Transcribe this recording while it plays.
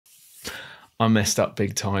I messed up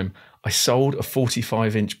big time. I sold a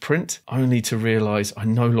 45-inch print only to realize I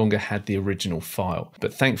no longer had the original file.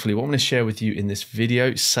 But thankfully, what I'm going to share with you in this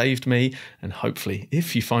video saved me, and hopefully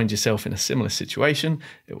if you find yourself in a similar situation,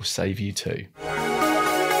 it will save you too.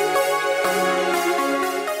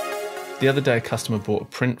 The other day, a customer bought a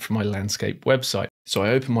print from my landscape website. So I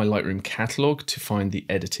opened my Lightroom catalog to find the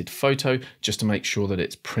edited photo just to make sure that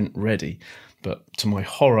it's print ready. But to my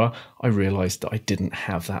horror, I realized that I didn't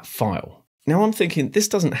have that file. Now I'm thinking this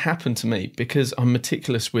doesn't happen to me because I'm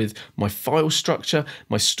meticulous with my file structure,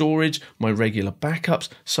 my storage, my regular backups,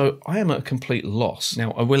 so I am at a complete loss.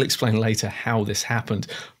 Now I will explain later how this happened,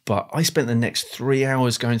 but I spent the next 3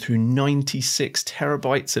 hours going through 96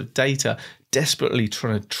 terabytes of data, desperately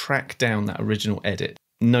trying to track down that original edit.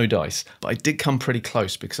 No dice, but I did come pretty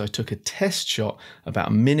close because I took a test shot about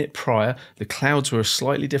a minute prior. The clouds were a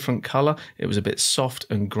slightly different color. It was a bit soft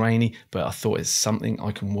and grainy, but I thought it's something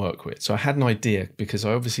I can work with. So I had an idea because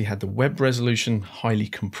I obviously had the web resolution, highly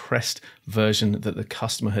compressed version that the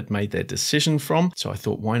customer had made their decision from. So I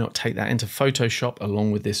thought, why not take that into Photoshop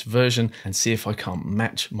along with this version and see if I can't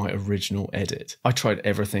match my original edit. I tried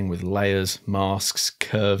everything with layers, masks,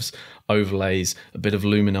 curves, overlays, a bit of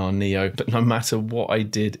Luminar Neo, but no matter what I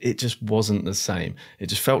did, it just wasn't the same. It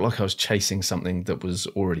just felt like I was chasing something that was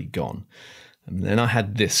already gone. And then I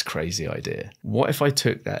had this crazy idea. What if I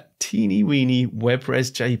took that teeny weeny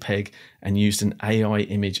WebRes JPEG and used an AI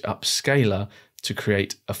image upscaler to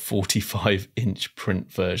create a 45-inch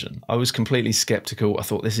print version? I was completely skeptical. I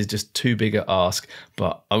thought this is just too big a ask,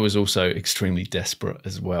 but I was also extremely desperate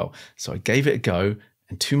as well. So I gave it a go,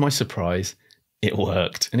 and to my surprise, it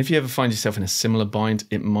worked. And if you ever find yourself in a similar bind,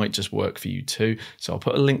 it might just work for you too. So I'll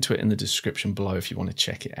put a link to it in the description below if you want to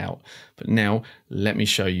check it out. But now let me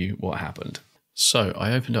show you what happened. So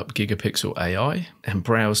I opened up Gigapixel AI and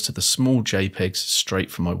browsed to the small JPEGs straight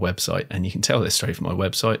from my website. And you can tell they're straight from my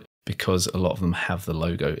website because a lot of them have the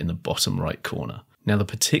logo in the bottom right corner. Now, the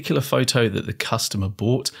particular photo that the customer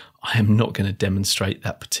bought, I am not going to demonstrate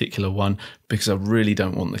that particular one because I really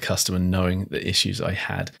don't want the customer knowing the issues I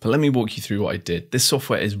had. But let me walk you through what I did. This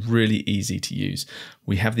software is really easy to use.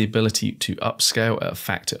 We have the ability to upscale at a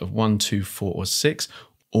factor of 1, 2, 4, or 6,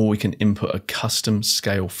 or we can input a custom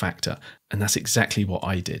scale factor. And that's exactly what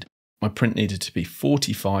I did. My print needed to be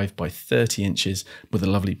 45 by 30 inches with a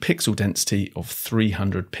lovely pixel density of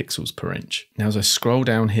 300 pixels per inch. Now, as I scroll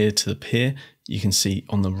down here to the peer, you can see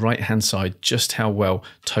on the right hand side just how well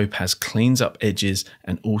Topaz cleans up edges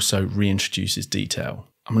and also reintroduces detail.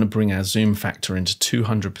 I'm going to bring our zoom factor into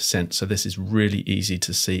 200%, so this is really easy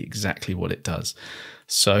to see exactly what it does.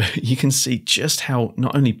 So you can see just how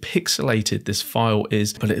not only pixelated this file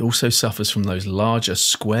is, but it also suffers from those larger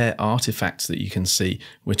square artifacts that you can see,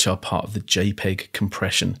 which are part of the JPEG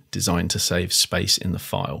compression designed to save space in the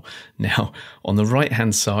file. Now, on the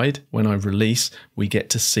right-hand side, when I release, we get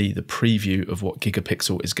to see the preview of what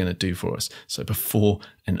Gigapixel is going to do for us. So before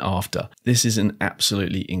and after. This is an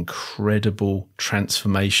absolutely incredible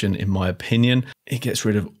transformation in my opinion. It gets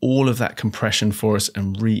rid of all of that compression for us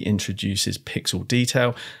and reintroduces pixel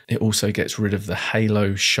detail. It also gets rid of the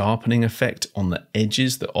halo sharpening effect on the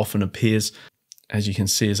edges that often appears. As you can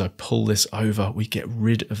see, as I pull this over, we get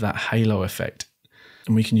rid of that halo effect.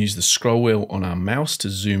 And we can use the scroll wheel on our mouse to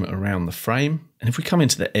zoom around the frame. And if we come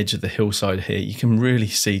into the edge of the hillside here, you can really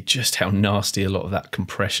see just how nasty a lot of that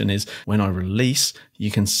compression is. When I release, you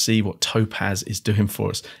can see what Topaz is doing for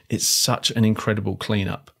us. It's such an incredible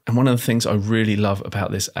cleanup. And one of the things I really love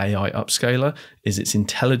about this AI upscaler is it's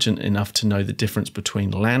intelligent enough to know the difference between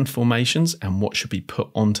land formations and what should be put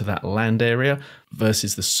onto that land area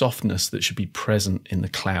versus the softness that should be present in the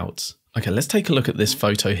clouds. Okay, let's take a look at this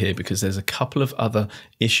photo here because there's a couple of other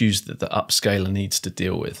issues that the upscaler needs to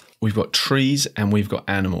deal with. We've got trees and we've got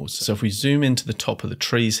animals. So if we zoom into the top of the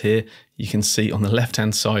trees here, you can see on the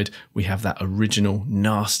left-hand side, we have that original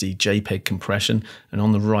nasty JPEG compression. And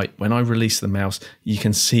on the right, when I release the mouse, you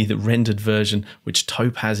can see the rendered version, which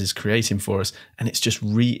Topaz is creating for us. And it's just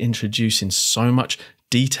reintroducing so much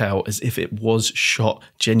detail as if it was shot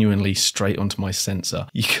genuinely straight onto my sensor.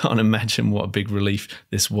 You can't imagine what a big relief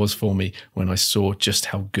this was for me when I saw just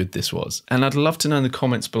how good this was. And I'd love to know in the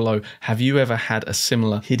comments below, have you ever had a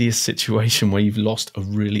similar hideous situation where you've lost a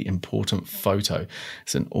really important photo?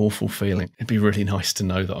 It's an awful feeling. It'd be really nice to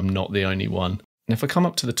know that I'm not the only one. And if I come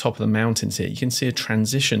up to the top of the mountains here, you can see a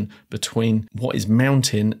transition between what is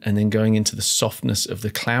mountain and then going into the softness of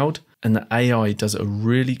the cloud. And the AI does a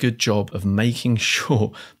really good job of making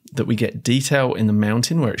sure that we get detail in the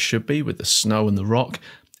mountain where it should be with the snow and the rock.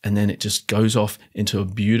 and then it just goes off into a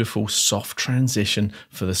beautiful soft transition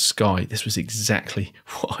for the sky. This was exactly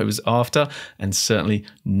what I was after, and certainly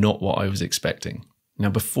not what I was expecting. Now,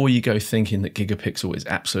 before you go thinking that Gigapixel is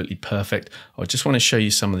absolutely perfect, I just want to show you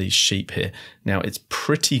some of these sheep here. Now, it's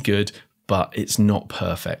pretty good, but it's not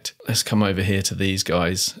perfect. Let's come over here to these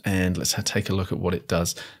guys and let's take a look at what it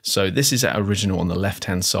does. So this is at original on the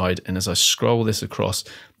left-hand side, and as I scroll this across,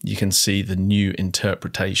 you can see the new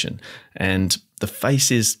interpretation. And the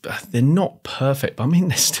faces, they're not perfect, but I mean,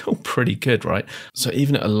 they're still pretty good, right? So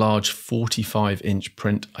even at a large 45-inch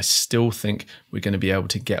print, I still think we're going to be able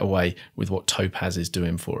to get away with what Topaz is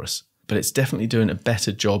doing for us. But it's definitely doing a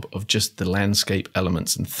better job of just the landscape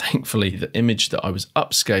elements. And thankfully, the image that I was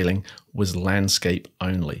upscaling was landscape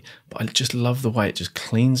only. But I just love the way it just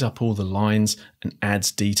cleans up all the lines and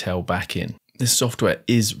adds detail back in. This software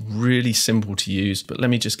is really simple to use, but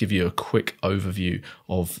let me just give you a quick overview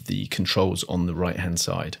of the controls on the right-hand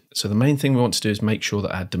side. So the main thing we want to do is make sure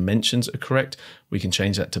that our dimensions are correct. We can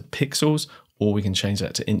change that to pixels, or we can change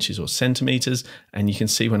that to inches or centimeters. And you can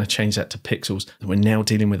see when I change that to pixels, that we're now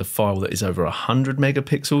dealing with a file that is over 100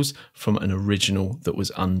 megapixels from an original that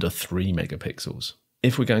was under 3 megapixels.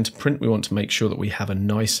 If we're going to print, we want to make sure that we have a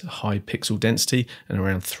nice high pixel density, and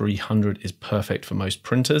around 300 is perfect for most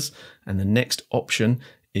printers. And the next option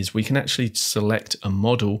is we can actually select a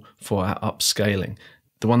model for our upscaling.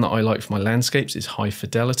 The one that I like for my landscapes is high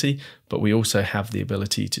fidelity, but we also have the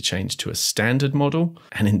ability to change to a standard model.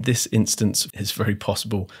 And in this instance, it's very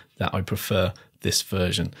possible that I prefer this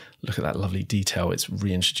version. Look at that lovely detail it's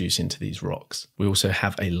reintroduced into these rocks. We also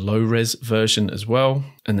have a low res version as well.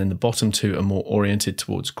 And then the bottom two are more oriented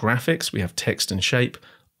towards graphics. We have text and shape,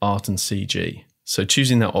 art and CG. So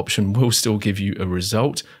choosing that option will still give you a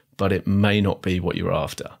result, but it may not be what you're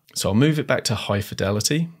after. So I'll move it back to high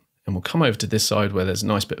fidelity, and we'll come over to this side where there's a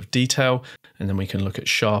nice bit of detail, and then we can look at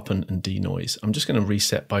sharpen and denoise. I'm just going to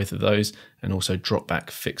reset both of those and also drop back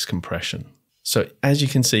fixed compression. So as you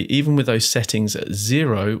can see, even with those settings at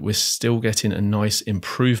 0, we're still getting a nice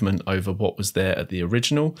improvement over what was there at the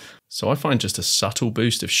original. So I find just a subtle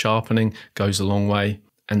boost of sharpening goes a long way,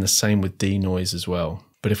 and the same with denoise as well.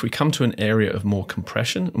 But if we come to an area of more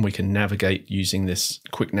compression and we can navigate using this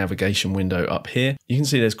quick navigation window up here, you can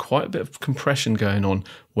see there's quite a bit of compression going on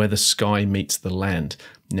where the sky meets the land.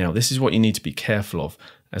 Now, this is what you need to be careful of.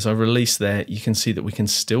 As I release there, you can see that we can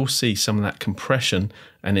still see some of that compression,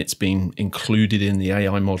 and it's been included in the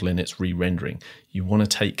AI model in its re-rendering. You want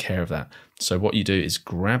to take care of that. So what you do is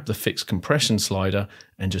grab the fixed compression slider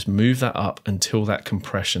and just move that up until that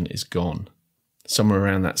compression is gone. Somewhere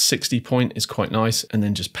around that 60 point is quite nice, and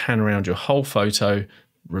then just pan around your whole photo,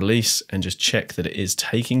 release, and just check that it is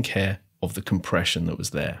taking care of the compression that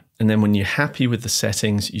was there. And then when you're happy with the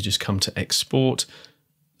settings, you just come to export,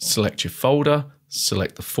 select your folder,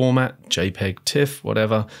 select the format, JPEG, TIFF,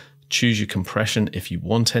 whatever. Choose your compression if you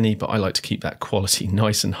want any, but I like to keep that quality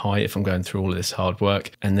nice and high if I'm going through all of this hard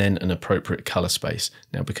work, and then an appropriate color space.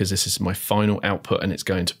 Now, because this is my final output and it's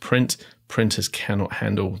going to print, printers cannot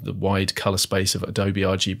handle the wide color space of Adobe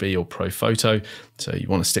RGB or ProPhoto, so you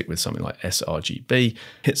want to stick with something like sRGB.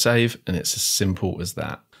 Hit save, and it's as simple as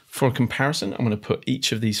that. For a comparison, I'm going to put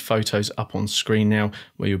each of these photos up on screen now,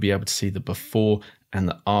 where you'll be able to see the before and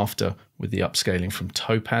the after with the upscaling from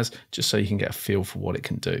Topaz, just so you can get a feel for what it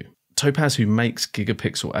can do. Topaz, who makes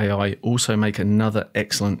Gigapixel AI, also make another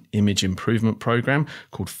excellent image improvement program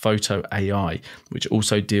called Photo AI, which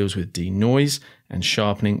also deals with denoise and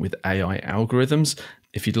sharpening with AI algorithms.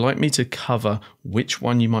 If you'd like me to cover which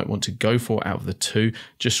one you might want to go for out of the two,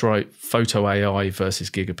 just write Photo AI versus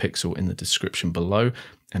Gigapixel in the description below,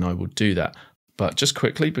 and I will do that. But just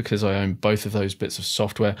quickly, because I own both of those bits of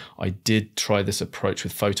software, I did try this approach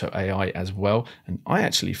with Photo AI as well. And I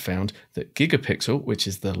actually found that Gigapixel, which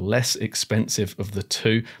is the less expensive of the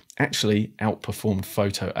two, actually outperformed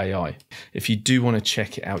Photo AI. If you do want to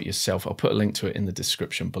check it out yourself, I'll put a link to it in the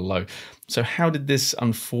description below. So how did this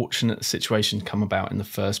unfortunate situation come about in the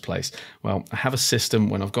first place? Well, I have a system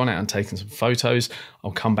when I've gone out and taken some photos,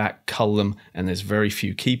 I'll come back, cull them, and there's very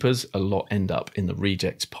few keepers. A lot end up in the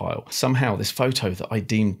rejects pile. Somehow this photo that I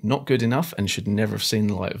deemed not good enough and should never have seen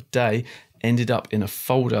the light of day ended up in a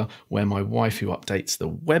folder where my wife, who updates the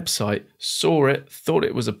website, saw it, thought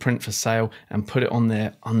it was a print for sale, and put it on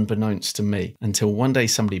there unbeknownst to me, until one day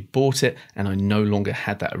somebody bought it and I no longer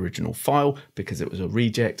had that original file because it was a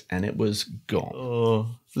reject and it was gone.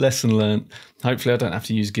 Oh, lesson learned. Hopefully I don't have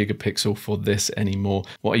to use Gigapixel for this anymore.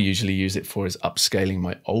 What I usually use it for is upscaling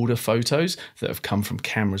my older photos that have come from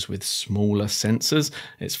cameras with smaller sensors.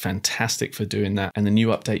 It's fantastic for doing that. And the new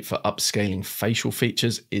update for upscaling facial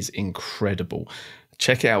features is incredible.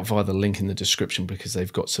 Check it out via the link in the description because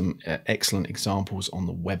they've got some excellent examples on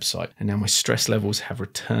the website. And now my stress levels have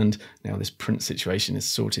returned. Now this print situation is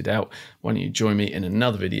sorted out. Why don't you join me in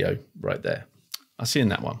another video right there? I'll see you in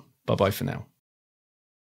that one. Bye-bye for now.